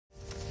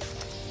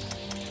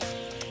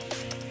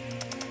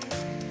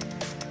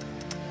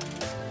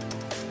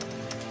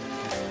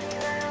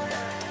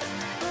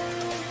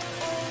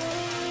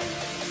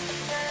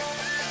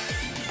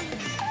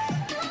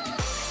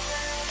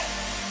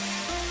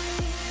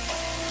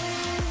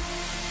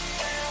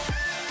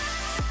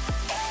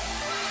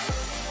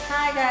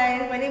Hi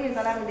guys, my name is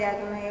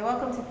Olubunmi.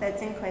 Welcome to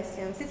 13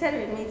 Questions. Seated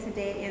with me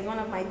today is one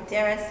of my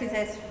dearest,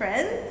 sweetest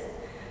friends.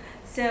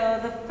 So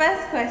the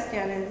first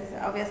question is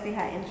obviously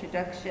her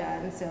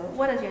introduction. So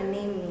what does your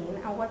name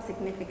mean and what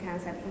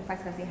significance and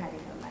impact has it had in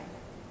your life?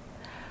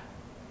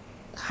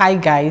 Hi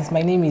guys,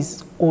 my name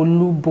is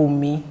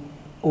Olubunmi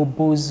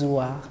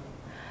Obozua.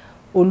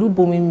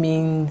 Olubunmi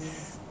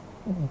means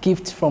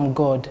gift from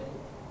God.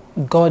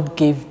 God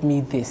gave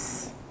me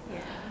this.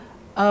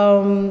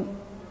 Yeah.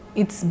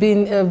 It's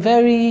been a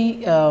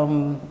very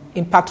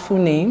impactful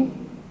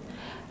name.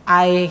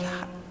 I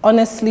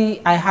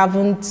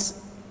haven't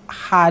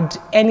had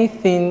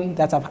anything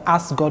that I've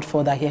asked God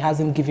for that He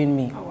hasn't given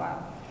me. Oh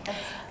wow.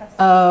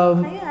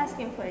 Are you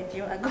asking for a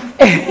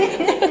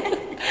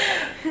geography?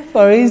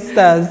 For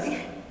instance,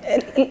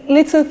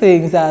 little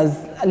things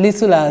as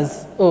little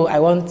as, oh, I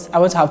want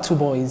to have 2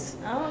 boys.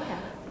 Oh, okay.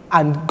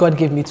 And God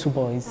gave me 2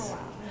 boys. Oh, wow.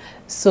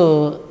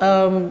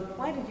 So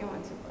why did you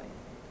want 2 boys?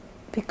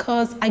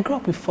 Because I grew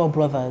up with 4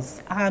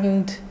 brothers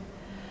and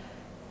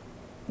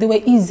they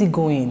were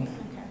easygoing.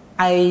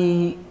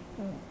 Okay.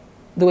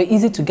 They were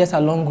easy to get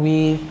along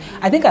with.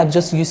 I think I'm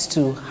just used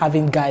to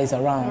having guys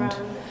around.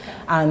 Okay.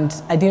 And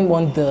I didn't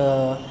want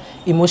the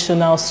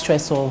emotional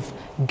stress of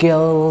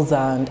girls,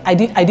 and I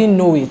didn't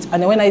know it.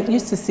 And when I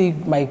used to see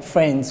my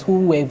friends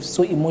who were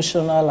so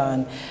emotional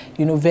and,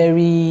 you know,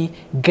 very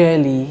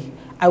girly,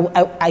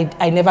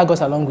 I never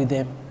got along with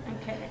them.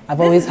 Okay. I've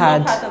always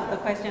had. Part of the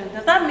question.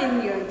 Does that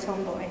mean you're a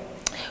tomboy?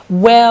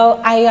 Well,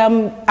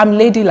 I'm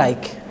ladylike.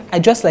 Okay. I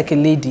dress like a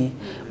lady,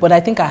 but I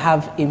think I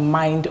have a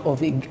mind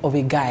of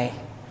a guy.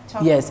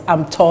 Tough. Yes,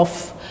 I'm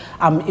tough.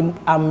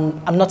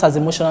 I'm not as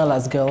emotional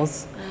as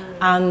girls,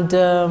 and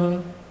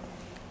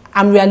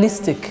I'm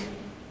realistic.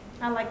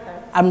 I like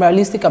that. I'm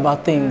realistic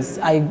about things.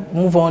 I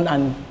move on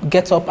and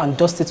get up and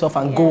dust it off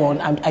and go on.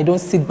 I don't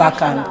sit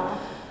back rational.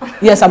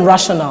 Yes, I'm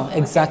rational.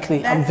 Exactly.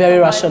 Okay. I'm very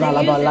rational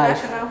about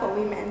life. Rational for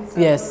women. So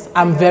yes,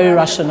 I'm very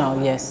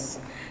rational. Yes.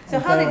 So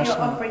how did your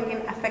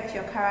upbringing affect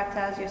your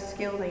characters, your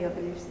skills, and your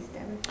belief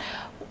system?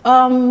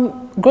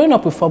 Growing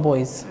up with 4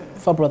 boys,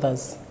 4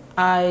 brothers,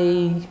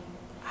 I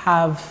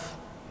have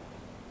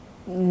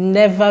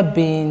never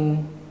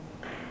been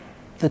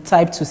the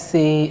type to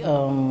say,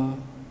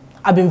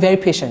 I've been very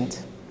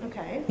patient.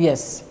 Okay.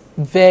 Yes,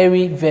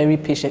 very, very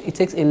patient. It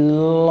takes a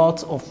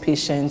lot of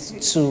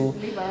patience to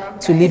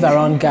live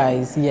around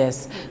guys,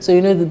 yes. So,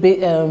 you know,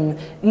 the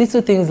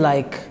little things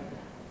like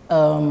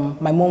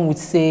my mom would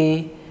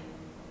say,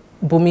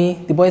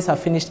 Bumi, the boys have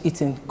finished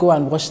eating, go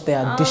and wash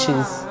their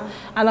dishes.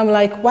 And I'm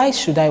like, why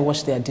should I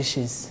wash their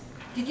dishes?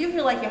 Did you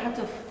feel like you had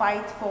to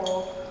fight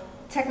for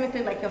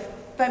technically like your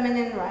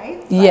feminine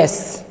rights?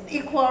 Yes. Like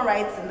equal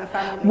rights in the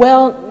family?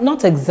 Well,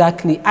 not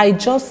exactly. I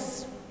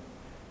just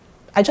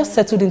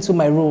settled into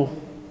my role.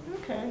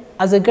 Okay.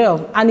 As a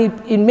girl, and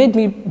it made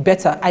me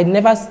better.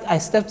 I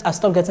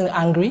stopped getting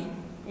angry.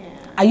 Yeah.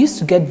 I used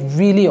to get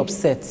really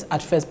upset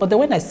at first, but then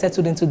when I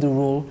settled into the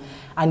role,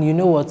 and you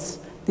know what,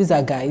 these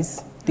are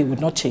guys, they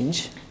would not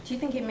change. Do you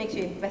think it makes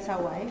you a better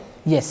wife?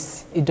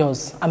 Yes, it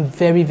does. I'm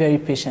very, very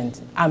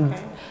patient. I'm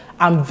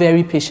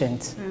very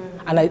patient.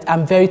 And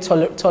I'm very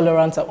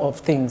tolerant of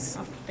things.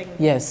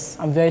 Yes,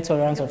 I'm very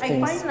tolerant of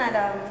things. I find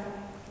that,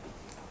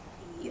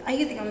 are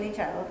you the only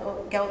child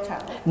or girl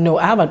child? No,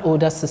 I have an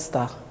older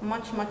sister.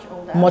 Much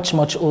older?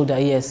 Much older,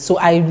 yes. So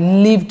I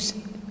lived,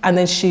 and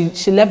then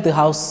she left the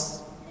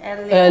house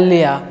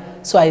earlier.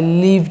 So I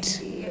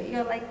lived.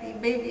 You're like the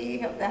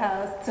baby of the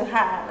house to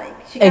her. Like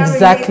she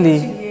can't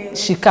relate to you.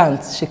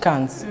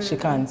 She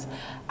can't.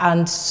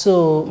 And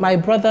so my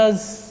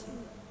brothers.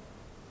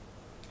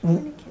 How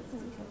many kids do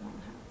you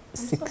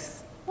have?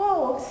 6.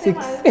 Whoa,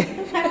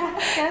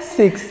 6.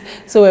 6.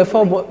 So we're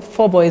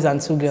 4 boys and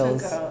 2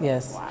 girls. 2 girls.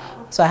 Yes. Wow.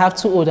 So I have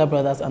 2 older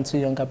brothers and 2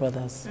 younger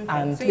brothers,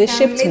 and so they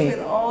shaped me. With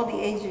all the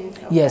ages.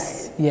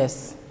 Yes, guys.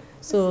 Yes.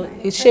 So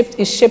nice.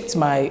 It shaped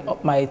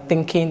my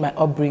thinking, my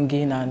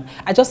upbringing, and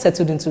I just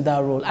settled into that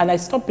role, and I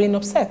stopped being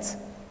upset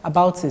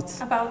about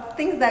it. About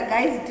things that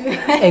guys do.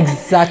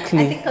 Exactly.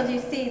 I think because you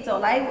see it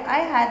all. I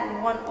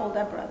had one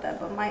older brother,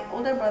 but my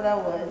older brother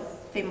was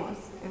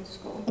famous in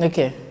school.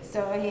 Okay.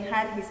 So he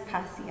had his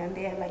passy, and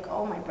they are like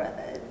all my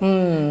brothers.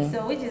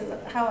 So which is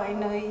how I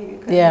know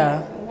you.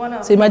 Yeah.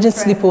 So imagine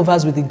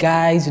sleepovers with the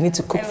guys. You need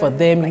to cook for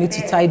them. You need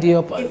to tidy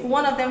up. If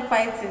one of them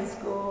fights in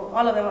school,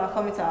 all of them are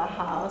coming to our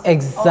house.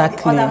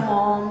 Exactly. All the other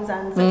moms,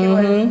 and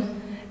so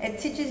it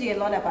teaches you a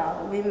lot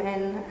about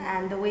women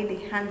and the way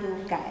they handle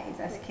guys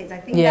as kids. I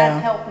think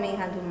that's helped me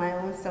handle my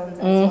own sons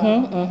as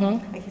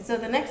well. Okay, so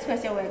the next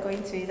question we're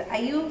going to is, are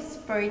you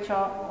spiritual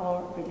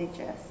or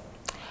religious?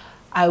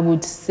 I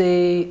would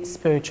say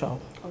spiritual.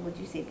 Or would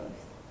you say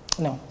both?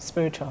 No,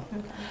 spiritual.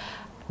 Okay.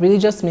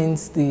 Religious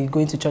means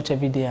going to church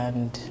every day,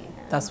 and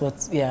that's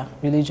what,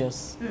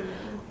 religious.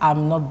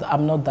 I'm not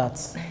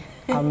that.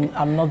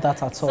 I'm not that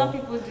at all. Some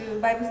people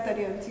do Bible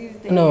study on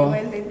Tuesday,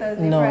 Wednesday,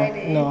 Thursday,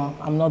 Friday. No,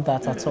 I'm not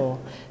that at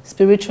all.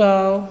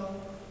 Spiritual,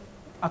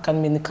 I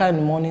can be in the car in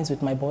the mornings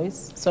with my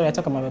boys. Sorry, I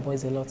talk about my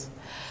boys a lot.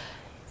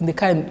 In the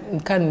car in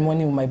the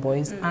morning with my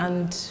boys,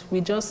 and we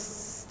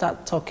just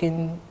start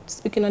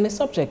speaking on a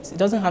subject. It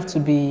doesn't have to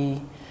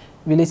be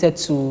related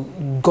to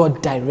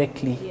God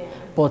directly,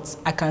 but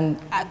I can...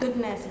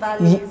 Goodness,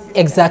 values.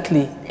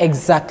 Exactly.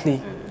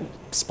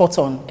 Spot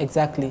on,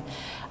 exactly.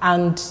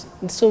 And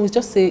so we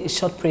just say a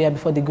short prayer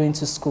before they go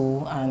into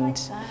school, and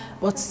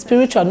but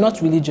spiritual,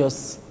 not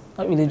religious.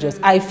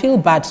 I feel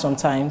bad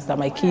sometimes that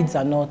my kids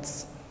are not...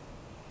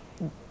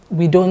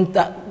 I don't...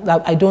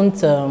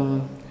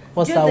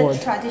 what's that word?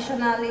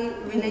 Traditionally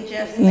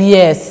religious.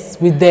 Yes,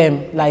 with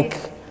them, like...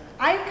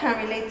 I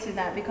can relate to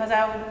that because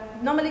I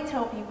would normally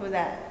tell people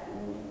that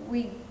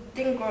we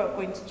didn't grow up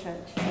going to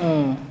church.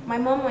 My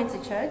mom went to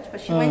church,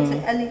 but she went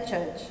to early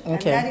church. And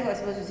Daddy was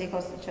supposed to take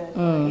us to church.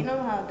 You know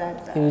how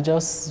dads are. He would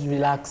just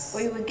relax.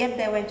 We would get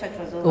there when church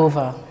was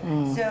over.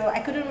 So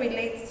I couldn't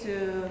relate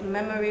to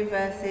memory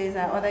verses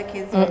that other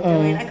kids were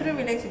doing. I couldn't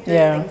relate to those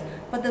things.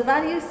 But the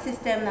value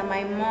system that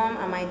my mom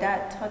and my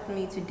dad taught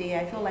me today,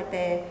 I feel like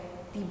they're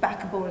the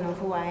backbone of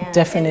who I am.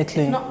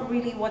 Definitely. It's not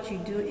really what you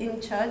do in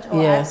church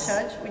or at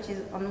church, which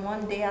is on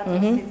one day out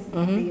of 6,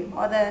 the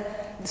other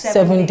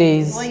 7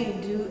 days. What you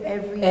do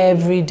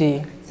every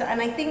day. So, and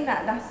I think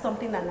that that's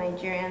something that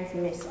Nigerians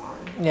miss on.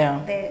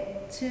 Yeah. They're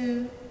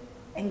too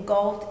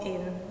engulfed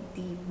in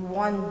the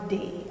one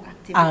day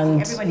activity.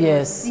 And everybody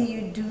wants to see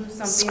you do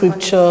something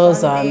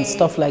scriptures and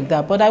stuff like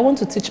that. But I want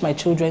to teach my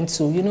children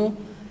to,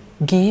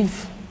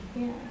 give,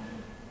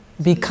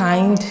 be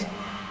kind,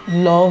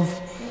 love,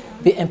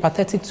 be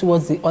empathetic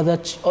towards the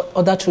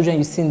other children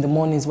you see in the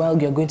mornings while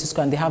you're going to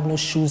school and they have no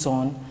shoes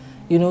on.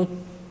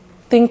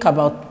 Think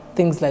about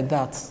things like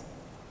that.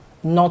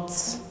 Not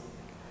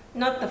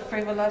the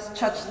frivolous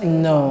church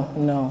thing. No.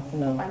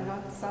 I'm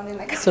not sounding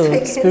like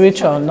so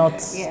spiritual,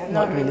 not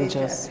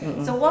religious.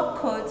 So what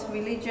quote,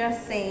 religious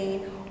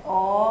saying,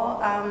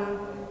 or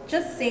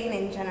just saying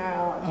in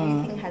general, do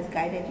you think has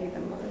guided you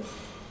the most?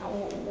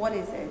 What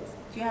is it?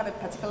 Do you have a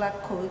particular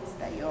quote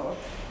that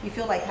you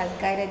feel like has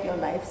guided your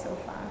life so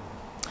far?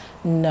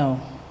 No.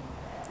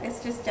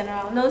 It's just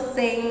general. No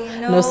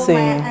saying, no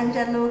saying. Maya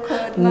Angelou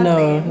quote,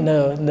 nothing.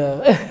 No.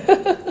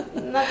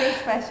 Nothing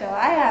special.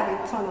 I have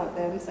a ton of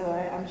them, so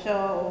I'm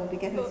sure we'll be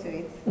getting to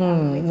it.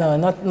 No,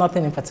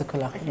 nothing in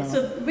particular. Okay. No.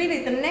 So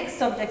really, the next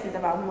subject is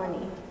about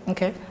money.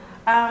 Okay.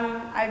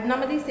 I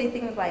normally say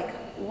things like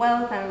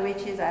wealth and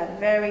riches are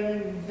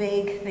very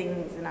vague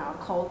things in our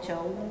culture.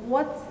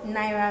 What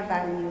Naira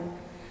value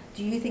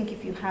do you think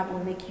if you have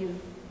will make you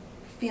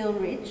feel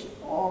rich,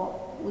 or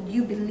would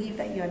you believe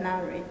that you're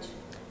now rich?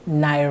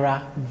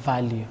 Naira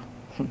value.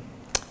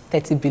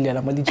 30 billion,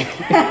 I'm only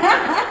joking.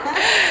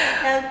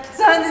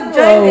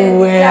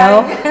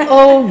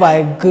 Oh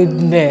my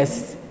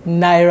goodness.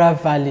 Naira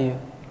value.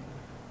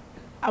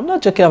 I'm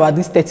not joking about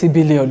this 30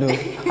 billion. No.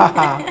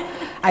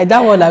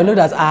 That one, I know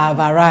that I have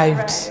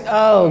arrived.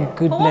 Oh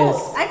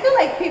goodness. I feel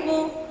like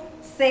people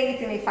say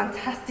it in a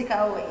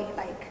fantastical way.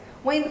 Like,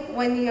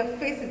 when you're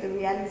faced with the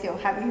reality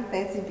of having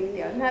 30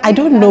 billion. I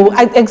don't know.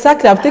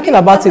 Exactly. I'm thinking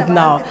about it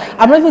now.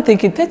 I'm not even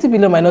thinking 30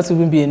 billion might not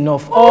even be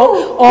enough.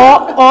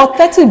 Or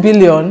 30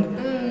 billion.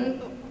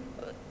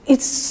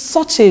 It's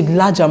such a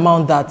large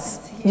amount that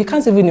you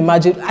can't even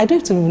imagine. I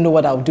don't even know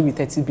what I would do with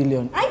 30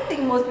 billion. I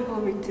think most people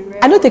read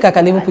to I don't think I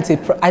can even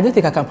I don't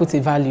think I can put a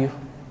value.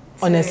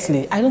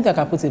 Honestly, I don't think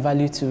I can put a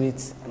value to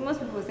it. Most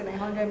people say like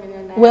 100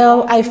 million.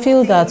 Well, I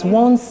feel that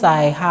once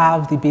I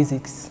have the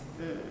basics,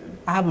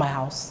 I have my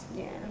house.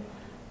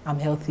 I'm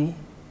healthy.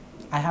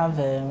 I have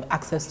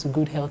access to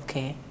good health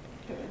care.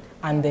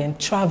 And then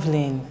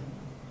traveling.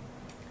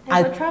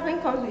 But traveling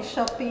comes with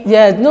shopping.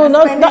 Yeah, no,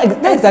 not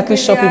exactly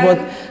shopping,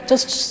 but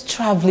just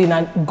traveling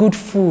and good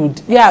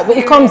food. Yeah, but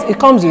it comes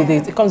with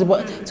it. It comes with,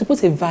 but to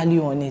put a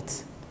value on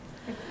it,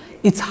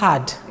 it's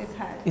hard.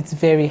 It's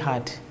very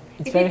hard.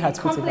 It's very hard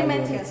to put a value on it.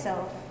 Compliment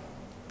yourself.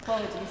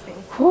 What would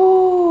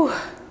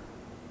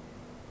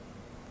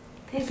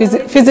you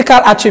say?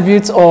 Physical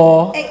attributes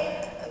or...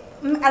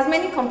 As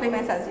many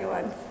compliments as you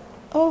want.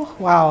 Oh,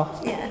 wow.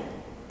 Yeah.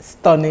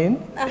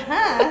 Stunning.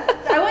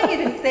 I want you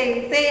to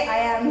say, I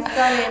am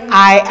stunning.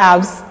 I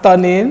am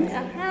stunning.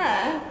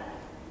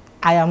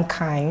 I am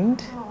kind.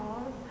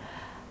 Aww.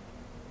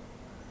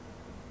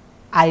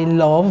 I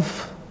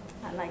love.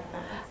 I like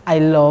that. I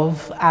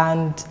love,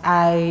 and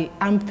I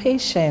am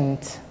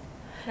patient.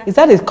 Is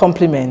that a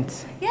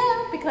compliment?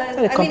 Yeah,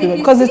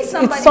 because it's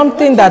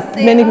something that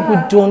many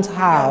people don't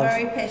have.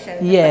 You're very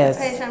patient. Yes.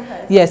 Like a patient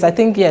person. Yes, I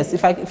think yes.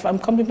 If I'm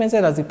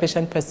complimented as a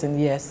patient person,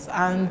 yes,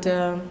 and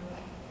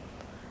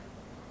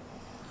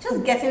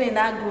just getting in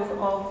that groove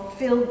of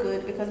feel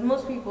good, because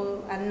most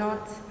people are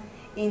not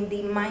in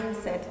the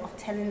mindset of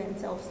telling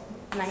themselves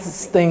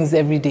nice things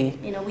every day.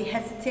 We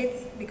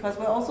hesitate because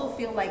we also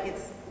feel like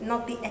it's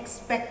not the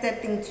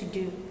expected thing to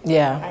do.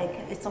 Yeah. Like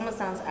it almost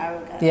sounds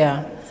arrogant.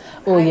 Yeah.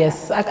 Oh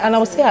yes, and I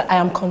would say I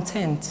am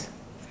content.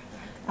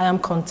 I am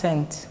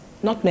content.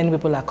 Not many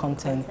people are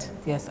content.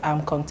 Yes, I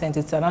am content.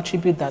 It's an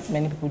attribute that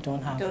many people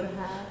don't have.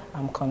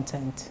 I'm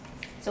content.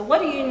 So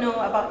what do you know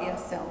about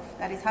yourself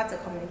that is hard to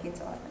communicate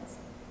to others?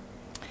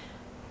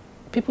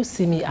 People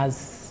see me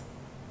as,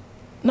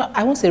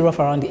 I won't say rough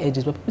around the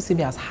edges, but people see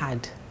me as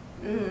hard.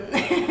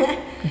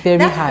 Very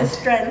That's hard. the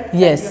strength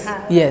Yes,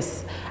 that you have.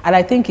 yes. And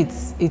I think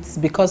it's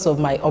because of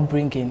my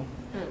upbringing.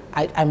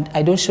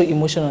 I don't show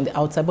emotion on the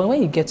outside, but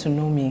when you get to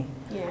know me,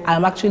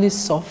 I'm actually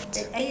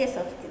soft. Are you a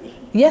softie?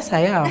 Yes,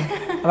 I am.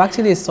 I'm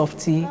actually a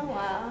softie. Oh,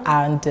 wow.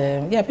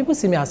 And yeah, people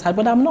see me as hard,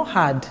 but I'm not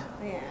hard.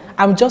 Yeah.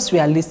 I'm just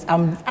realistic.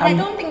 And I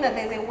don't think that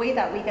there's a way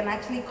that we can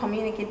actually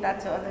communicate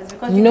that to others,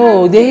 because you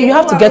no, can't say, you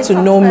have "Oh, to I'm get a to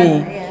soft know me.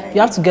 person." Yeah,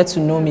 You have to get to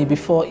know me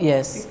before,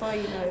 yes. before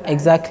you know that.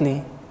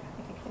 Exactly.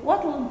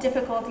 What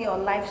difficulty or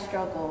life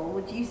struggle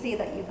would you say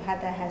that you've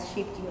had that has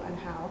shaped you, and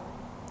how?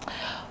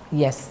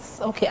 Yes.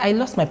 Okay, I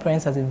lost my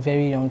parents at a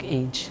very young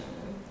age.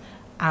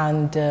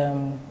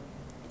 And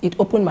it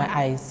opened my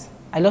eyes.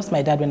 I lost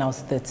my dad when I was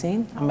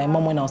 13, and my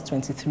mom when I was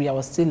 23. I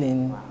was still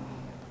in,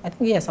 I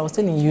think, yes, I was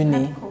still in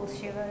uni. Cold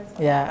shivers.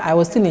 Yeah, I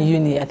was still in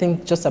uni, I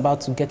think just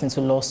about to get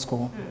into law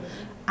school.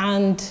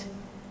 And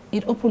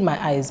it opened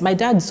my eyes. My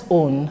dad's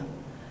own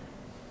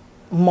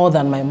more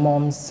than my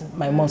mom's,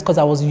 because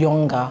I was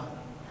younger.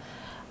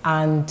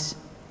 And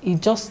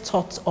it just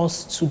taught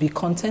us to be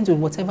content with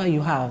whatever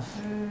you have.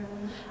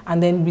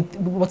 And then with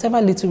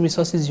whatever little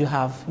resources you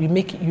have, you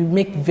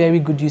make very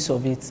good use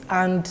of it.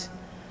 And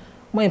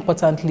more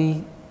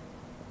importantly,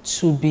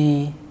 to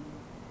be,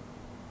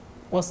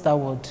 what's that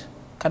word?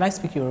 Can I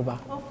speak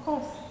Yoruba? Of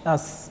course.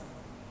 That's,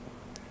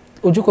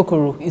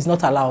 ojukokoro is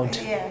not allowed.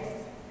 Yes.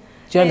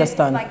 Do you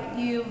understand? It's like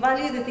you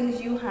value the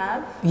things you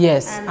have.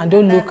 Yes, and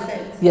don't look,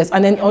 yes,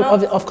 and then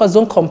of course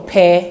don't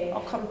compare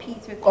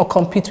or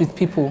compete with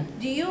people.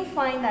 Do you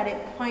find that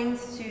it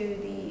points to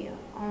the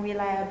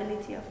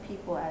unreliability of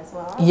people as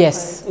well?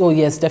 Yes, oh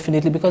yes,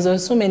 definitely, because there are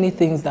so many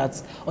things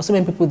that, or so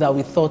many people that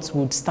we thought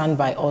would stand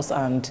by us,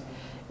 and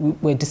we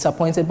were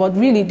disappointed, but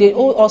really they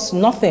owe us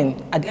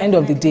nothing at the end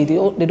of the day.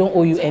 They don't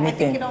owe you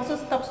anything. I think it also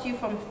stops you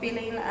from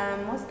feeling,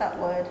 what's that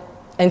word?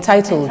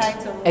 Entitled.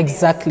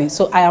 Exactly. Yes.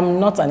 So I am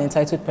not an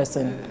entitled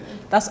person.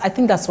 I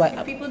think that's why.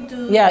 If people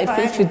do. Yeah,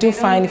 if you do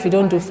fine, if you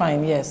don't do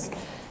fine, yes. Okay.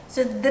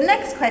 So the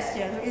next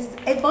question is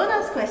a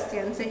bonus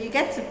question. So you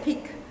get to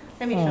pick.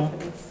 Let me shuffle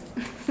this.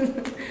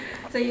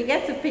 So you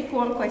get to pick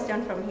one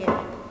question from here.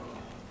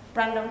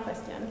 Random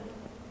question.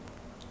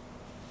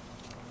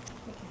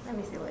 Okay, let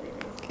me see what it is.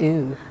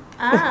 Ew.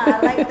 I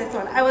like this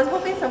one. I was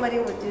hoping somebody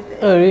would do this.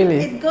 Oh, really?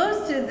 It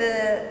goes to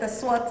the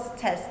SWOT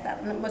test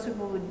that most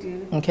people would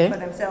do for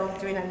themselves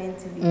during an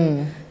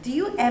interview. Do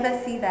you ever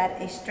see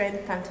that a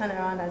strength can turn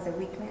around as a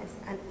weakness,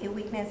 and a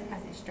weakness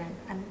as a strength?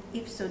 And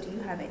if so, do you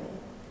have any?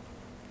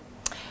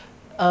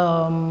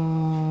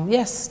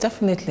 Yes,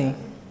 definitely.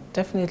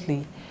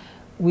 Definitely.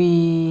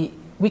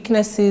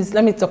 Weaknesses,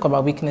 let me talk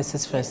about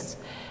weaknesses first.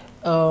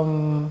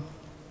 In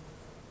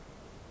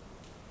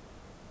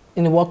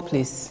the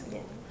workplace,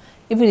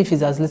 even if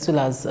it's as little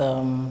as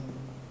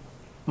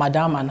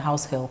madam and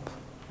house help,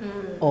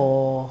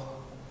 or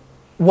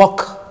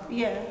work,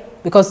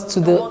 because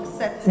to the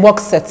work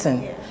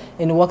setting,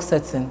 in the work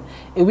setting,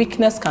 a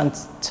weakness can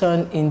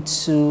turn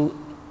into,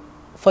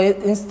 for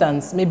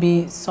instance,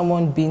 maybe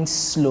someone being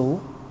slow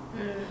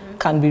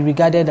can be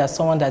regarded as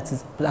someone that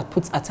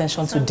puts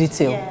attention to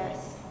detail.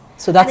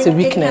 So that's a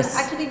weakness. It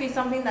can actually be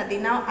something that they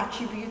now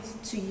attribute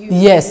to you.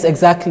 Yes,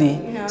 exactly.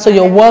 You know, so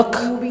your work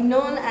will be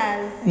known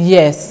as,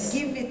 yes,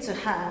 give it to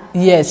her.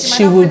 Yes,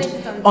 she would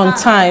on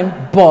time,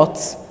 but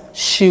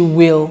she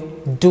will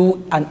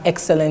do an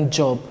excellent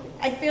job.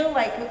 I feel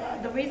like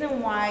the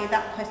reason why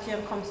that question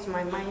comes to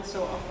my mind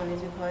so often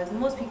is because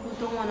most people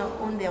don't want to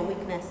own their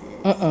weaknesses.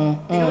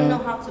 They don't know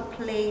how to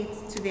play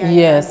it to their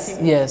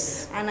advantage.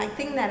 Yes. And I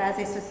think that as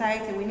a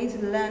society, we need to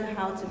learn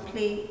how to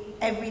play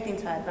everything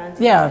to advantage.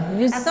 Yeah.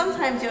 And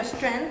sometimes your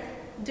strength,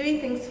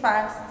 doing things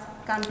fast,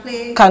 can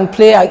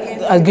play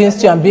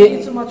against you and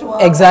be too much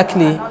work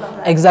exactly,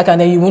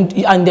 and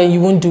and then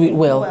you won't do it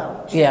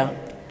well. Yeah,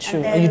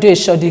 true. And you do a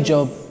shoddy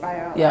job.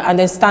 Yeah, and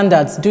then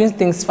standards, doing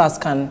things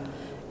fast can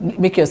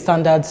make your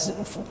standards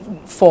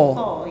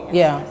fall.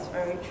 Yes, that's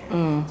very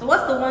true. So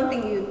what's the one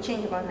thing you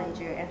change about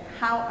Nigeria?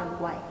 How and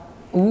why?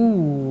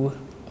 Ooh.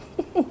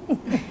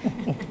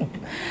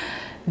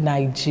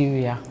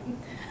 Nigeria.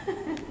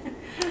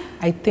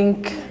 I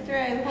think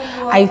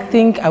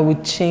I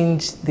would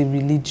change the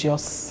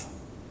religious.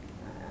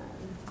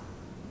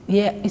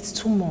 Yeah, it's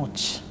too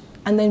much.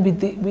 And then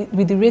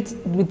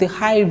with the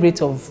high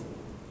rate of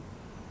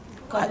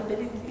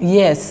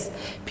yes,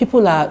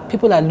 people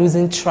are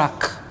losing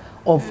track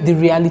of the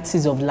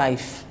realities of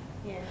life.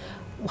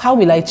 How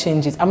will I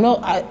change it?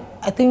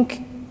 I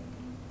think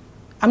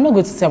I'm not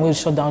going to say I'm going to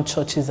shut down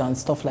churches and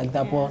stuff like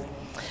that, but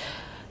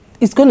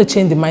it's going to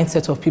change the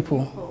mindset of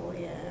people.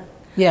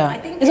 Yeah.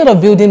 Instead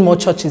of building more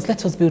churches,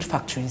 let us build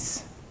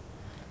factories.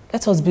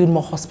 Let us build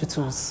more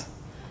hospitals.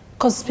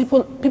 Because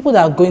people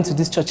that are going to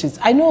these churches,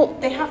 I know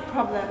they have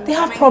problems. They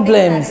have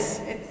problems.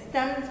 It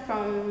stems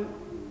from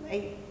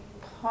a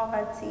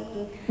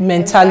poverty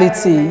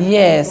mentality.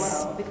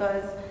 Yes. Well,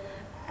 because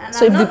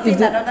I'm not saying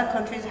that other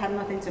countries have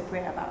nothing to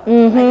pray about.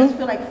 I just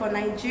feel like for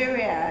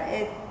Nigeria,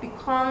 it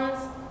becomes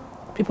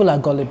people are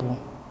gullible.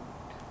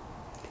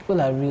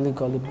 People are really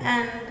gullible.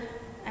 And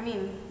I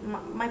mean,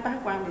 my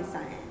background is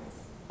science.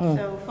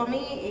 So for me,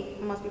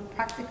 it must be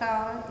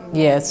practical. It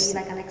Yes. must be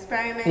like an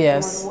experiment.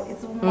 Yes.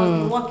 It must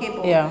be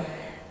workable. Yeah.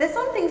 There's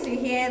some things you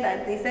hear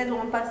that they said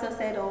one pastor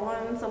said or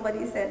one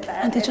somebody said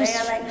that, And they just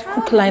you're like,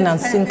 how hook, line, this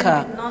and person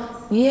sinker. did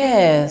not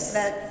Yes.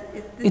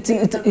 think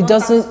that It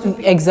doesn't,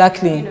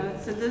 exactly. You know,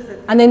 so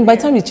and then by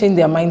the time you change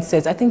their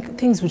mindset, I think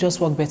things will just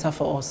work better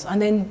for us.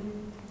 And then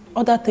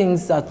other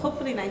things that...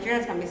 Hopefully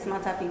Nigerians can be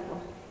smarter people.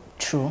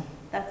 True.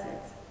 That's it.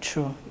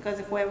 True. Because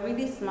if we're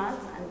really smart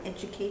and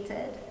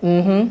educated,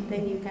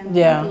 then you can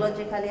think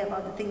logically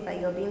about the things that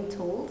you're being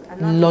told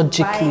and not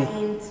logically. buy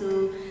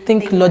into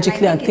think things.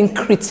 logically and think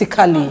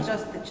critically. It's not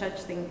just the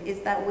church thing, it's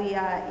that we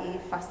are a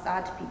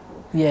facade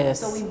people.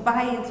 Yes. So we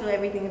buy into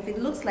everything. If it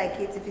looks like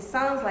it, if it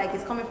sounds like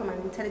it's coming from an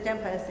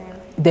intelligent person,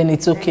 then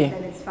it's okay.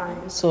 Then it's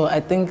fine. So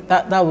I think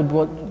that would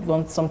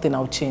want something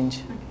I'll change.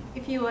 Okay.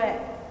 If you were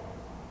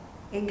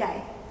a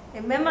guy,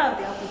 a member of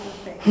the opposite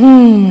sex,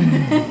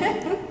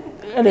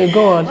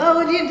 God. what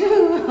would you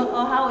do,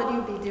 or how would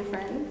you be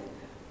different?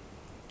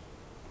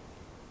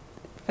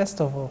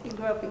 First of all, you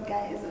grew up with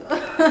guys.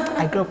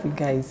 I grew up with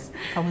guys.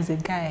 I was a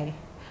guy.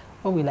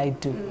 What will I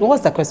do?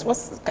 What's the question?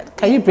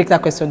 Can you break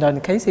that question down?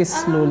 Can you say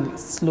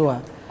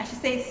slower? I should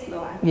say it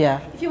slower. Yeah.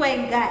 If you were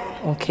a guy,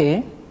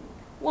 okay,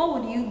 what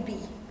would you be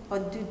or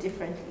do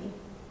differently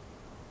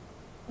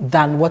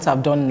than what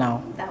I've done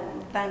now?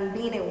 Than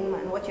being a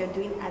woman, what you're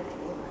doing as a woman.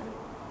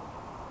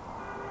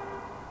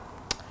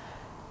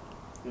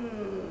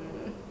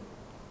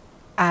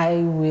 I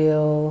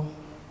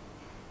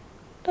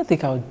don't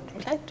think I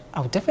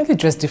would definitely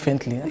dress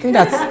differently. I think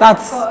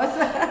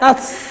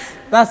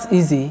that's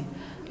easy.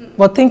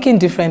 But thinking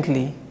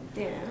differently.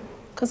 Yeah.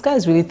 Because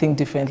guys really think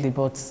differently,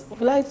 but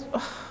like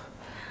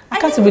I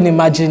can't even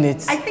imagine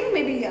it. I think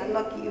maybe you're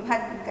lucky you've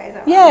had good guys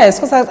around. Yes,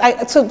 because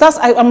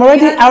I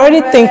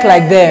already think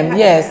like them.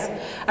 Yes.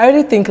 I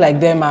already think like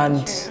them,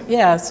 and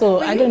yeah, so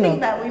but I don't know. Do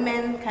you think that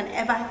women can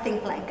ever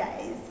think like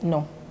guys?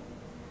 No.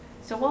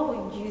 So what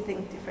would you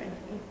think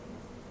differently?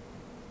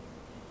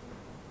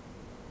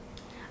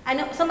 I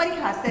know somebody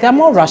has said they're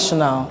more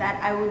rational.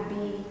 That I would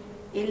be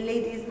a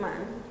ladies'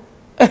 man,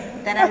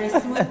 that I'm a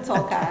smooth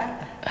talker.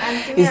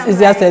 And to me, it's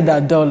easier said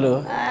than done,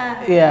 though.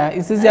 Yeah,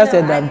 it's easier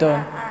said than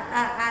done.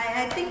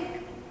 I think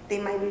they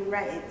might be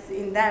right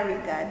in that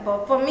regard,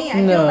 but for me, I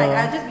feel like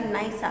I'll just be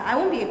nicer. I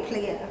won't be a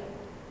player.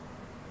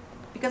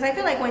 Because I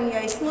feel like when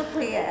you're a smooth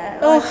player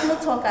or a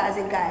smooth talker as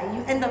a guy,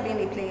 you end up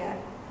being a player.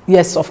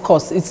 Yes, of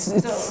course.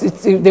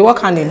 They work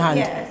hand in hand.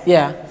 Yes.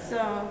 Yeah.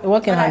 So they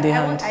work hand in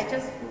hand. I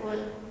just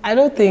would. I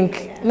don't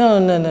think. Yeah.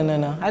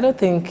 No. I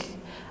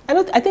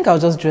think I'll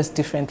just dress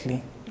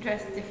differently.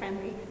 Dress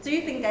differently. Do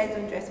you think guys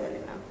don't dress well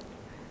enough?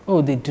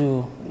 Oh, they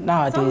do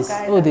nowadays.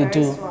 They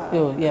do.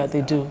 Oh, yeah,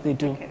 they do. They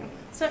do. Okay.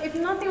 So if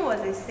nothing was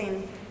a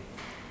sin,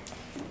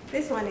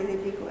 this one is a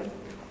big one.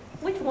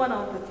 Which one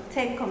of the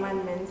 10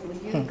 commandments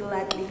would you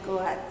gladly go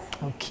at?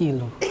 I'll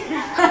kill.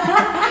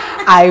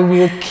 I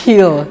will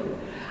kill.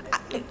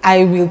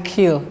 I will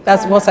kill.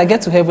 That's once I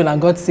get to heaven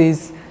and God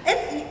says,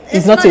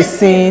 it's not a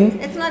sin.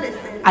 It's not a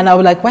sin. And I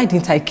was like, why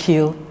didn't I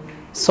kill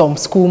some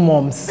school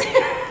moms?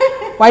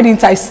 Why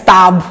didn't I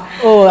stab?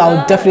 Oh,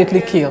 I'll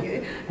definitely kill.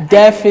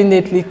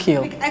 Definitely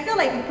kill. I feel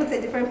like it puts a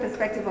different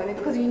perspective on it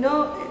because you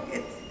know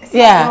it's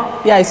not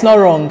wrong. Yeah, it's not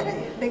wrong.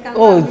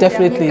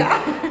 Definitely.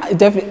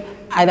 Definitely.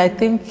 And I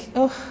think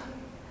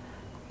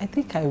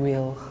I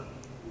will.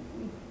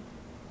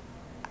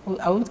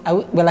 Well,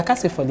 I can't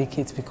say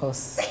fornicate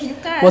because,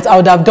 but I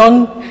would have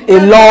done a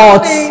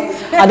lot.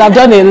 I'd have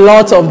done a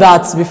lot of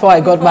that before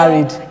I got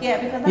married. Yeah,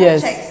 because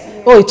that checks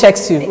you. Oh, it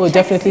checks you. It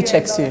definitely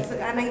checks you.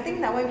 And I think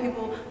that when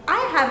I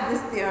have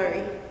this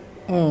theory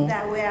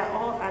that we are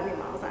all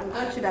animals and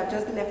God should have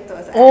just left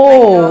us.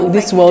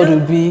 This world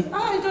would be.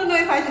 I don't know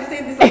if I should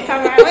say this on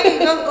camera. When you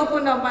just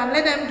open up and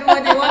let them do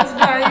what they want to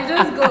do and you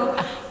just go.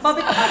 But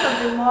because of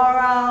the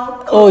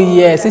moral code,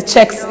 yes, it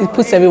checks. It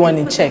puts everyone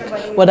in check.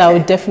 But I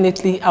would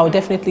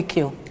definitely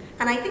kill.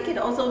 And I think it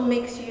also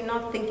makes you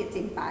not think it's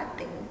a bad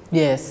thing.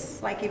 Yes.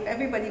 Like if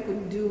everybody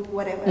could do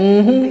whatever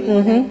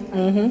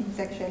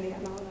sexually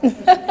and all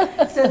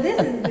that. So this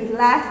is the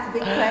last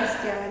big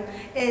question.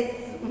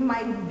 It's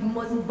my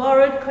most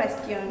borrowed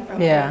question from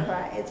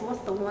Oprah. It's what's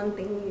the one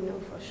thing you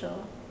know for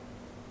sure?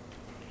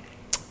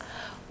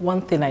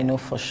 One thing I know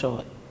for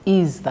sure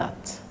is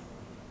that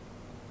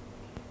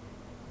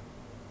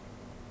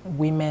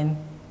women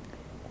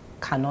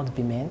cannot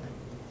be men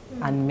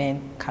and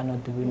men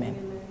cannot be women.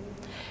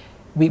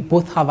 We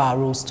both have our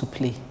roles to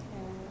play.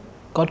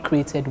 God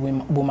created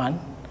woman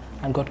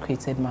and God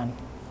created man.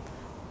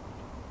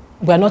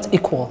 We are not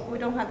equal. We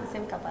don't have the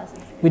same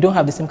capacity. We don't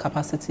have the same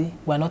capacity.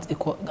 We are not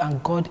equal,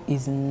 and God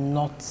is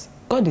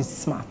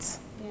smart.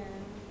 Yeah.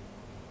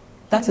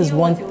 That is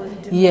one.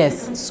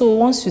 Yes. So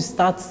once you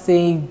start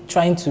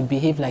trying to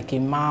behave like a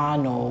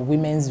man or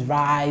women's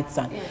rights,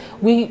 and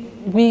we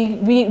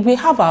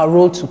have our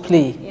role to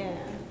play. Yeah.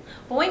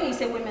 But when you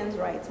say women's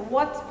rights,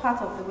 what part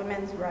of the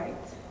women's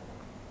rights?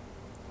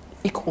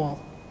 Equal.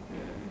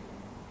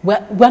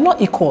 We're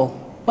not equal.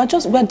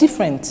 We're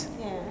different.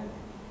 Yeah.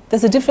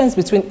 There's a difference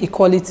between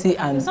equality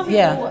and, some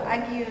people will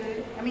argue,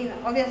 I mean,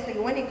 obviously,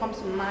 when it comes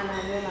to man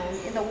and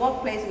woman, in the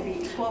workplace, it will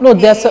be equal No,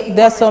 pay,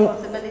 there's some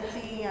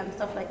responsibility and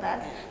stuff like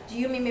that. Do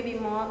you mean maybe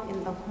more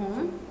in the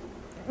home?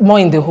 more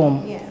in the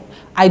home. Yeah.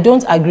 I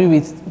don't agree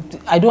with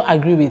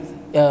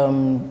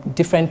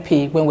different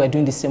pay when we're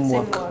doing the same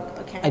work.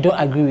 Okay. I don't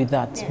agree with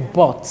that. Yeah.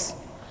 But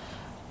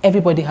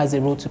everybody has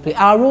a role to play.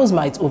 Our roles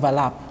might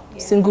overlap. Yeah.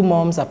 Single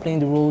moms are playing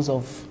the roles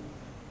of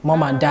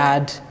mom and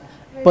dad,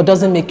 but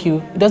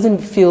it doesn't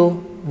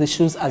fill the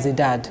shoes as a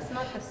dad. It's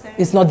not the same.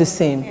 It's not the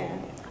same. Yeah.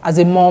 As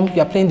a mom,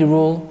 you're playing the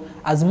role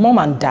as mom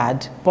and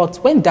dad, but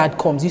when dad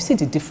comes, you see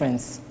the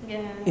difference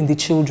in the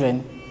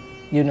children,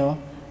 you know.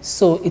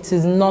 So it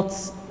is not,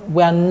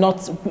 we are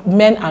not,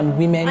 men and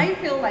women I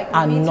feel like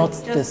are we need not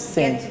to the just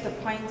same. get to the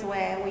point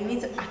where we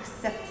need to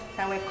accept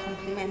that we're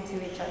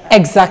complementing each other.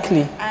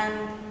 Exactly.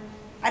 And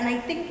I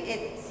think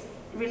it's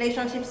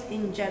relationships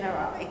in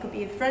general. It could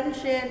be a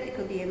friendship, it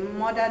could be a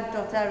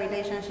mother-daughter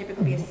relationship, it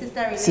could be a sister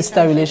relationship.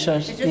 Sister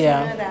relationship, it's just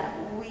yeah. to know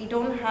that we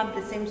don't have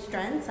the same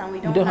strengths and we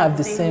We don't have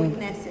the same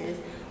weaknesses.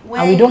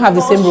 And we don't have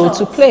the same role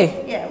to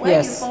play. Yeah, where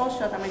Yes. you fall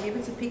short, I might be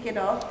able to pick it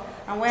up.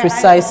 And where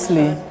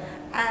Precisely. I fall short.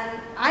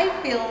 And I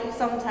feel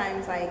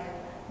sometimes like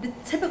the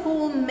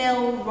typical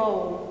male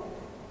role,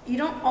 you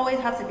don't always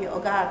have to be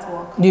Oga at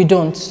work. You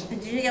don't.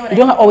 Did you get what You I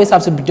don't mean? always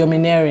have to be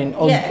domineering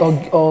or, Yes.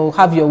 or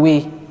have your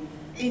way.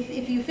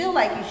 If you feel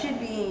like you should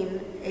be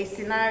in a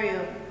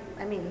scenario,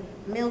 I mean,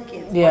 milk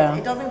it. Yeah. But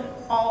it doesn't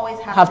always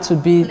Have to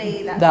be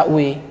play that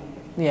way.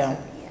 Yeah.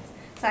 So, yes.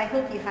 So I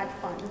hope you had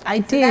fun. I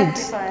So did.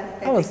 that's it for our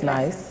That was 30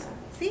 nice.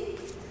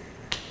 questions.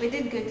 See? We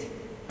did good.